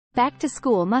Back to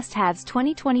School Must-Haves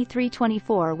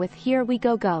 2023-24 with Here We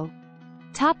Go Go.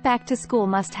 Top Back to School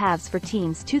Must-Haves for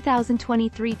Teens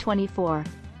 2023-24.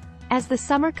 As the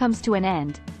summer comes to an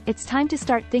end, it's time to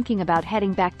start thinking about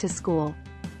heading back to school.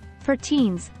 For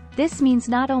teens, this means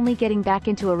not only getting back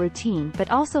into a routine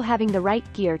but also having the right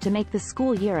gear to make the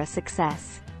school year a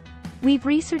success. We've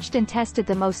researched and tested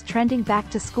the most trending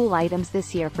back-to-school items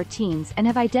this year for teens and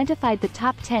have identified the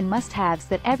top 10 must-haves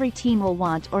that every teen will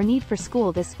want or need for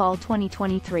school this fall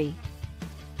 2023.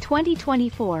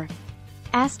 2024.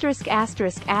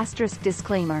 *****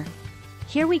 Disclaimer.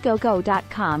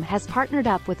 HereWeGoGo.com has partnered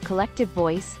up with Collective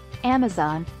Voice,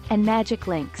 Amazon, and Magic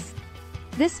Links.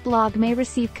 This blog may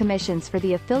receive commissions for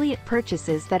the affiliate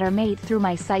purchases that are made through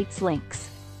my site's links.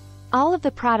 All of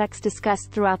the products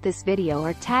discussed throughout this video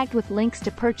are tagged with links to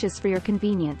purchase for your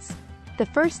convenience. The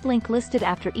first link listed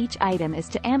after each item is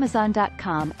to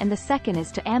Amazon.com and the second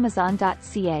is to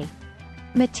Amazon.ca.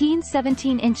 Mateen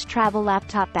 17-inch Travel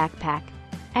Laptop Backpack.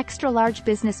 Extra large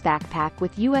business backpack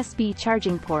with USB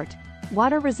charging port.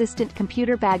 Water-resistant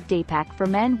computer bag daypack for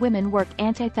men women work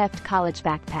anti-theft college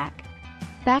backpack.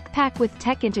 Backpack with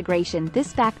tech integration.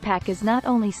 This backpack is not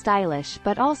only stylish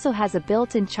but also has a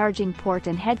built-in charging port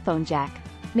and headphone jack,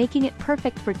 making it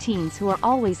perfect for teens who are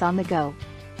always on the go.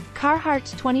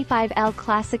 Carhartt 25L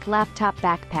Classic Laptop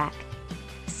Backpack.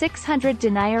 600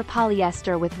 denier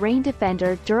polyester with rain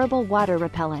defender durable water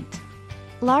repellent.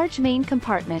 Large main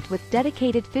compartment with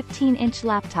dedicated 15-inch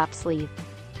laptop sleeve.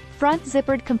 Front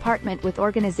zippered compartment with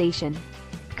organization.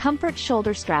 Comfort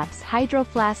shoulder straps. Hydro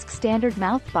Flask standard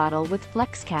mouth bottle with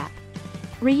flex cap.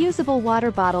 Reusable water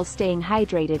bottle. Staying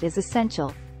hydrated is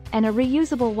essential, and a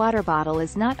reusable water bottle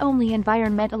is not only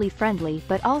environmentally friendly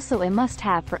but also a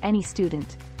must-have for any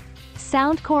student.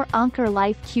 Soundcore Anker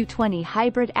Life Q20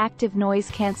 Hybrid Active Noise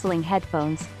Cancelling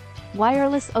Headphones.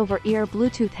 Wireless over-ear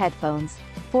Bluetooth headphones.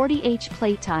 40H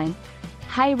playtime.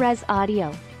 High-res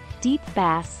audio. Deep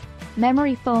bass.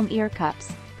 Memory foam ear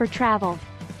cups, for travel.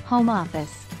 Home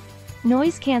office.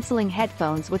 Noise-canceling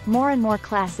headphones. With more and more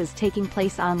classes taking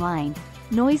place online,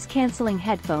 noise-canceling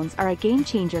headphones are a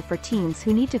game-changer for teens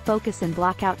who need to focus and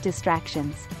block out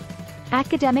distractions.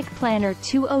 Academic Planner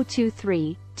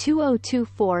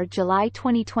 2023-2024 July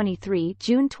 2023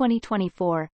 June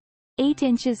 2024. 8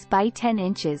 inches by 10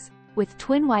 inches, with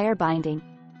twin wire binding.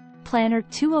 Planner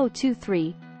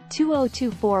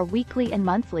 2023-2024 weekly and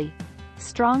monthly.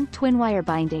 Strong twin wire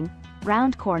binding,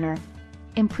 round corner.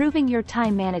 Improving your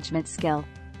time management skill.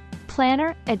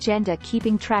 Planner, agenda.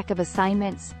 Keeping track of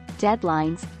assignments,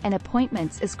 deadlines, and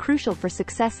appointments is crucial for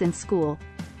success in school,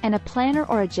 and a planner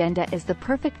or agenda is the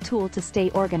perfect tool to stay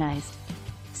organized.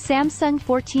 Samsung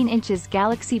 14 inches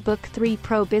Galaxy Book 3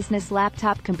 Pro Business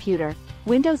Laptop Computer,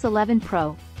 Windows 11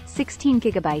 Pro, 16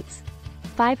 GB,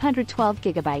 512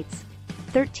 GB,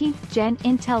 13th Gen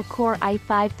Intel Core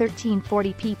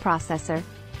i5-1340p processor,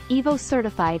 Evo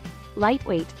certified,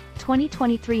 lightweight,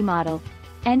 2023 model,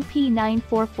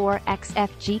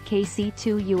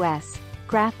 NP944XFGKC2 US,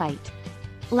 graphite.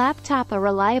 Laptop. A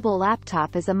reliable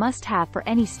laptop is a must-have for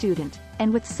any student,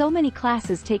 and with so many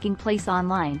classes taking place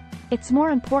online, it's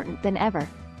more important than ever.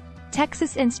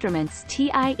 Texas Instruments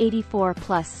TI-84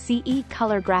 Plus CE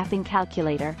Color Graphing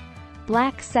Calculator.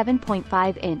 Black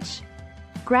 7.5-inch.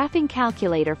 Graphing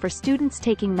calculator for students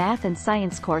taking math and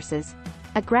science courses.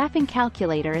 A graphing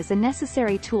calculator is a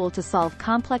necessary tool to solve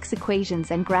complex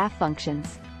equations and graph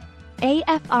functions.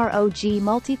 AFROG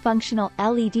multifunctional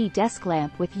LED desk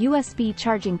lamp with USB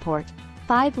charging port,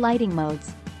 5 lighting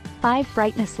modes, 5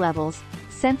 brightness levels,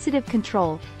 sensitive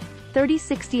control,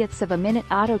 30/60ths of a minute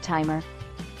auto timer.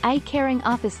 Eye-caring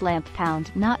office lamp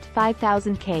pound not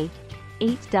 5000K,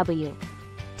 8W.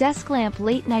 Desk lamp.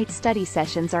 Late night study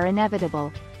sessions are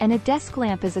inevitable, and a desk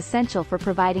lamp is essential for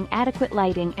providing adequate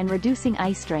lighting and reducing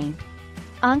eye strain.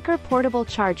 Anker portable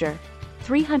charger.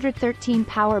 313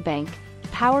 power bank,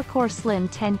 PowerCore Slim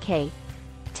 10K.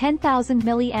 10,000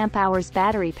 mAh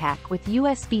battery pack with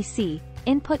USB-C,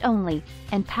 input only,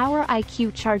 and Power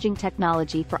IQ charging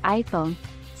technology for iPhone,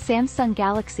 Samsung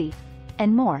Galaxy,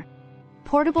 and more.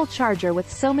 Portable charger.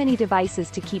 With so many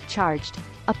devices to keep charged,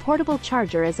 a portable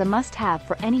charger is a must-have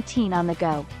for any teen on the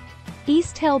go.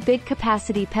 East Hill Big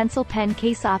Capacity Pencil Pen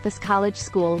Case Office College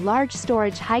School Large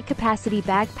Storage High Capacity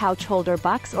Bag Pouch Holder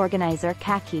Box Organizer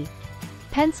Khaki.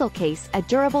 Pencil case. A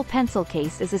durable pencil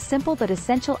case is a simple but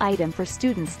essential item for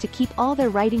students to keep all their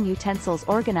writing utensils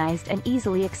organized and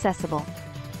easily accessible.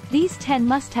 These 10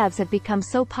 must-haves have become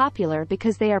so popular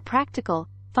because they are practical,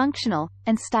 functional,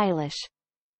 and stylish.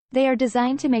 They are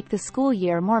designed to make the school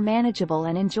year more manageable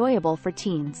and enjoyable for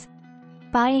teens.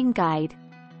 Buying guide.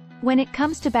 When it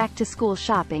comes to back-to-school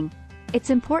shopping, It's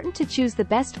important to choose the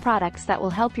best products that will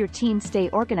help your team stay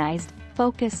organized,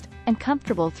 focused, and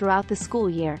comfortable throughout the school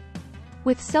year.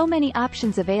 With so many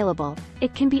options available,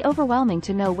 it can be overwhelming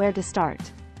to know where to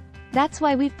start. That's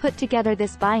why we've put together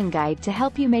this buying guide to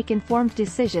help you make informed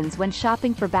decisions when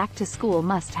shopping for back-to-school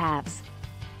must-haves.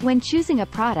 When choosing a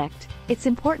product, it's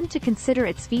important to consider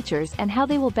its features and how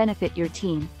they will benefit your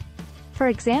team. For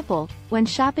example, when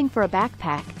shopping for a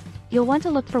backpack, you'll want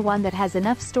to look for one that has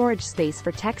enough storage space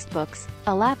for textbooks,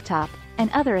 a laptop, and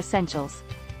other essentials.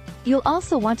 You'll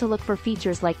also want to look for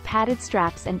features like padded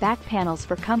straps and back panels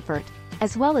for comfort,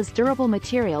 as well as durable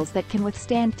materials that can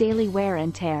withstand daily wear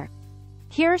and tear.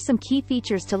 Here are some key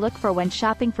features to look for when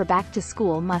shopping for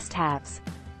back-to-school must-haves.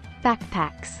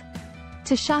 Backpacks.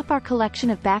 To shop our collection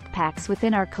of backpacks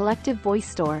within our Collective Voice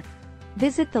store,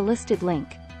 visit the listed link.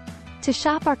 To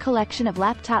shop our collection of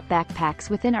laptop backpacks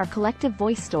within our Collective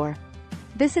Voice store,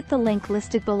 visit the link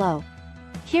listed below.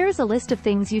 Here's a list of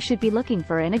things you should be looking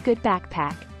for in a good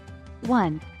backpack.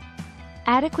 1.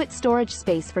 Adequate storage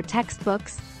space for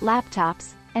textbooks,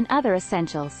 laptops, and other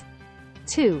essentials.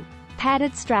 2.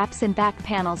 Padded straps and back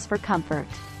panels for comfort.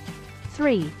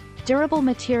 3. Durable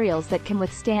materials that can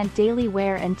withstand daily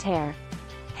wear and tear.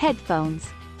 Headphones.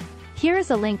 Here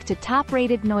is a link to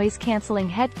top-rated noise-canceling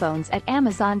headphones at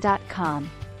Amazon.com.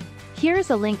 Here is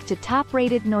a link to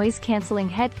top-rated noise-canceling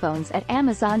headphones at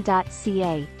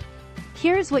Amazon.ca.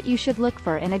 Here's what you should look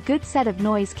for in a good set of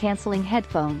noise-canceling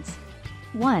headphones.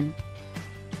 1.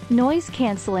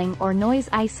 Noise-canceling or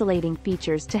noise-isolating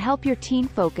features to help your team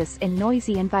focus in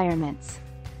noisy environments.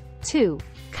 2.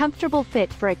 Comfortable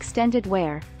fit for extended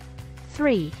wear.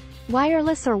 3.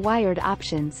 Wireless or wired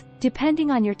options,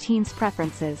 depending on your team's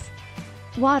preferences.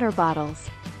 Water bottles.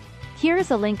 Here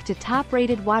is a link to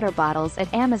top-rated water bottles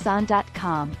at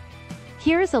Amazon.com.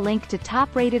 Here is a link to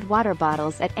top-rated water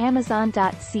bottles at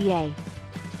Amazon.ca.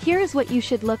 Here is what you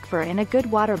should look for in a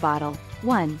good water bottle.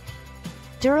 1.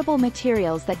 Durable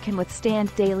materials that can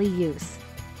withstand daily use.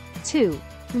 2.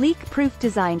 Leak-proof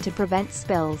design to prevent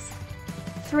spills.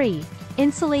 3.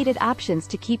 Insulated options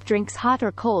to keep drinks hot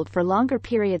or cold for longer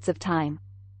periods of time.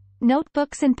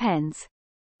 Notebooks and pens.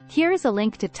 Here is a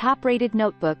link to top-rated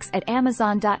notebooks at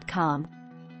Amazon.com.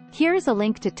 Here is a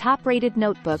link to top-rated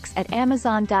notebooks at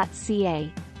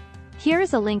Amazon.ca. Here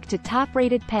is a link to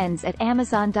top-rated pens at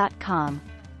Amazon.com.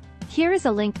 Here is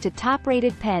a link to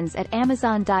top-rated pens at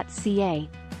Amazon.ca.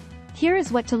 Here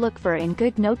is what to look for in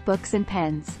good notebooks and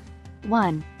pens.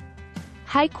 1.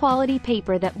 High-quality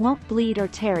paper that won't bleed or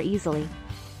tear easily.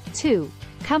 2.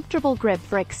 Comfortable grip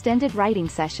for extended writing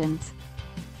sessions.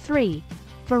 3.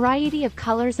 Variety of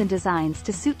colors and designs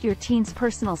to suit your team's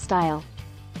personal style.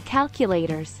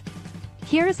 Calculators.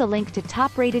 Here is a link to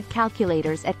top-rated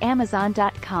calculators at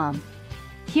Amazon.com.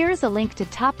 Here is a link to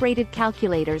top-rated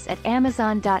calculators at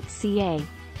Amazon.ca.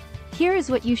 Here is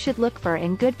what you should look for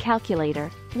in good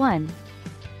calculator. 1.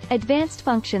 Advanced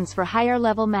functions for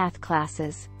higher-level math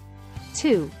classes.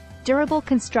 2. Durable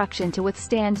construction to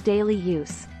withstand daily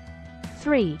use.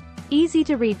 3.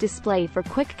 Easy-to-read display for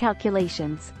quick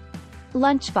calculations.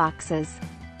 Lunchboxes.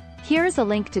 Here is a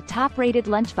link to top-rated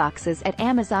lunchboxes at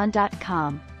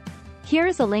Amazon.com. Here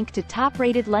is a link to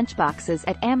top-rated lunchboxes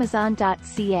at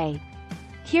Amazon.ca.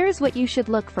 Here's what you should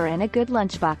look for in a good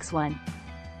lunchbox. 1.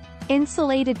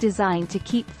 Insulated design to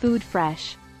keep food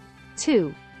fresh.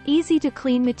 2.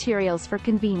 Easy-to-clean materials for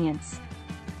convenience.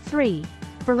 3.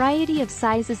 Variety of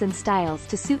sizes and styles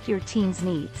to suit your team's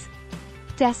needs.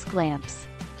 Desk lamps.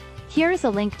 Here is a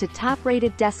link to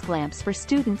top-rated desk lamps for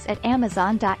students at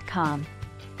Amazon.com.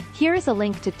 Here is a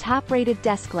link to top-rated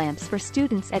desk lamps for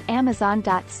students at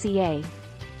Amazon.ca.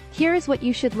 Here is what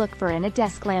you should look for in a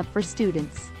desk lamp for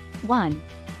students. 1.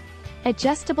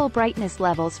 Adjustable brightness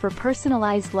levels for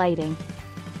personalized lighting.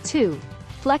 2.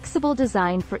 Flexible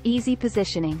design for easy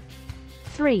positioning.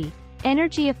 3.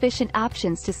 Energy-efficient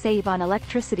options to save on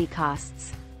electricity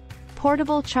costs.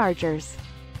 Portable chargers.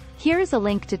 Here is a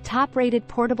link to top-rated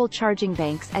portable charging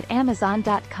banks at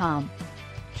Amazon.com.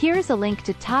 Here is a link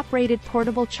to top-rated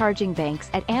portable charging banks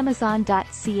at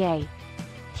Amazon.ca.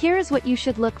 Here is what you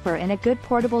should look for in a good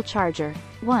portable charger.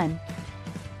 1.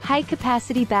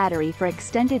 High-capacity battery for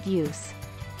extended use.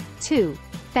 2.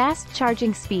 Fast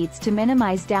charging speeds to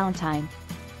minimize downtime.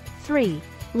 3.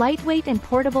 Lightweight and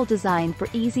portable design for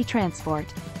easy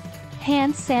transport.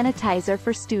 Hand sanitizer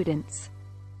for students.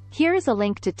 Here is a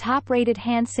link to top-rated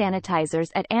hand sanitizers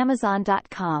at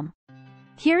Amazon.com.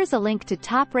 Here is a link to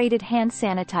top-rated hand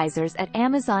sanitizers at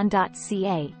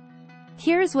Amazon.ca.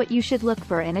 Here is what you should look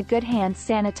for in a good hand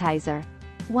sanitizer.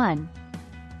 1.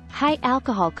 High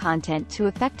alcohol content to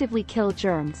effectively kill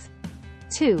germs.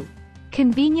 2.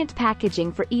 Convenient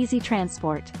packaging for easy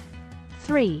transport.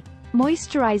 3.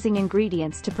 Moisturizing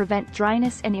ingredients to prevent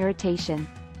dryness and irritation.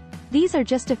 These are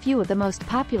just a few of the most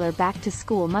popular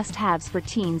back-to-school must-haves for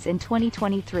teens in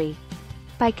 2023.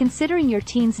 By considering your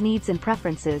teens' needs and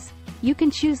preferences, you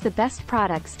can choose the best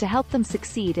products to help them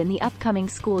succeed in the upcoming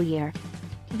school year.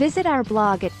 Visit our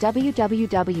blog at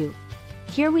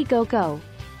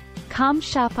www.herewegogo.com.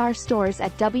 Shop our stores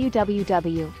at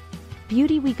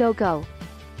www.beautywegogo.com.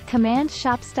 Command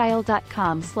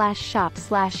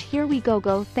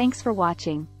shopstyle.com/shop/herewegogo. Thanks for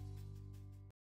watching.